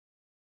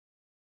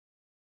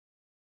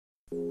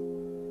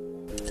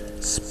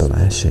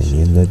Splashing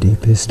in the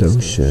deepest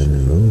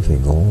ocean,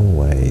 moving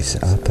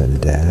always up and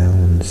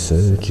down,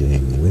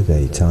 surging with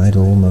a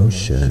tidal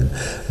motion,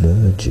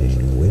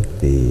 merging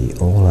with the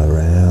all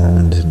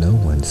around. No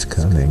one's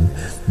coming,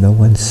 no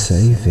one's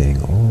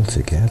saving, all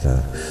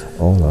together,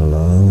 all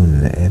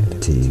alone,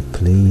 empty,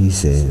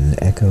 please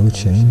in echo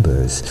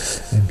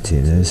chambers.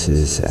 Emptiness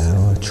is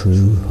our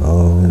true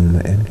home,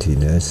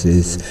 emptiness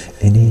is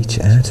in each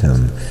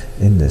atom,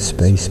 in the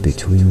space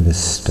between the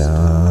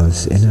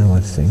stars, in our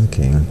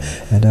thinking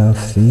and our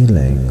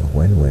feeling,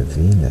 when we're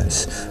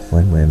Venus,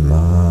 when we're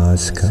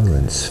Mars,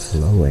 currents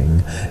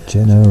flowing,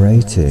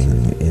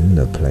 generating in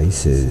the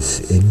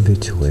places in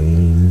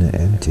between.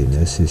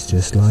 Emptiness is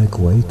just like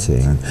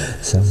waiting,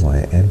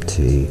 somewhere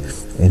empty,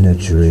 in a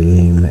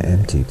dream,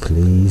 empty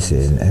please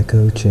in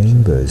echo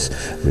chambers,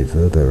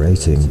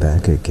 reverberating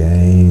back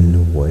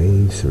again,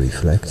 waves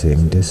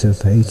reflecting,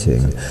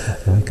 dissipating,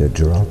 like a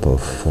drop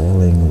of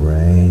falling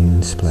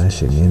rain,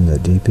 splashing in the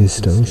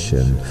deepest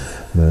ocean,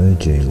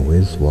 merging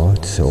with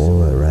what's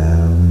all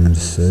around,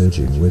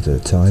 surging with a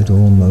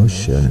tidal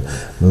motion,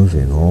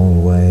 moving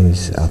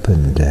always up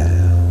and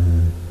down.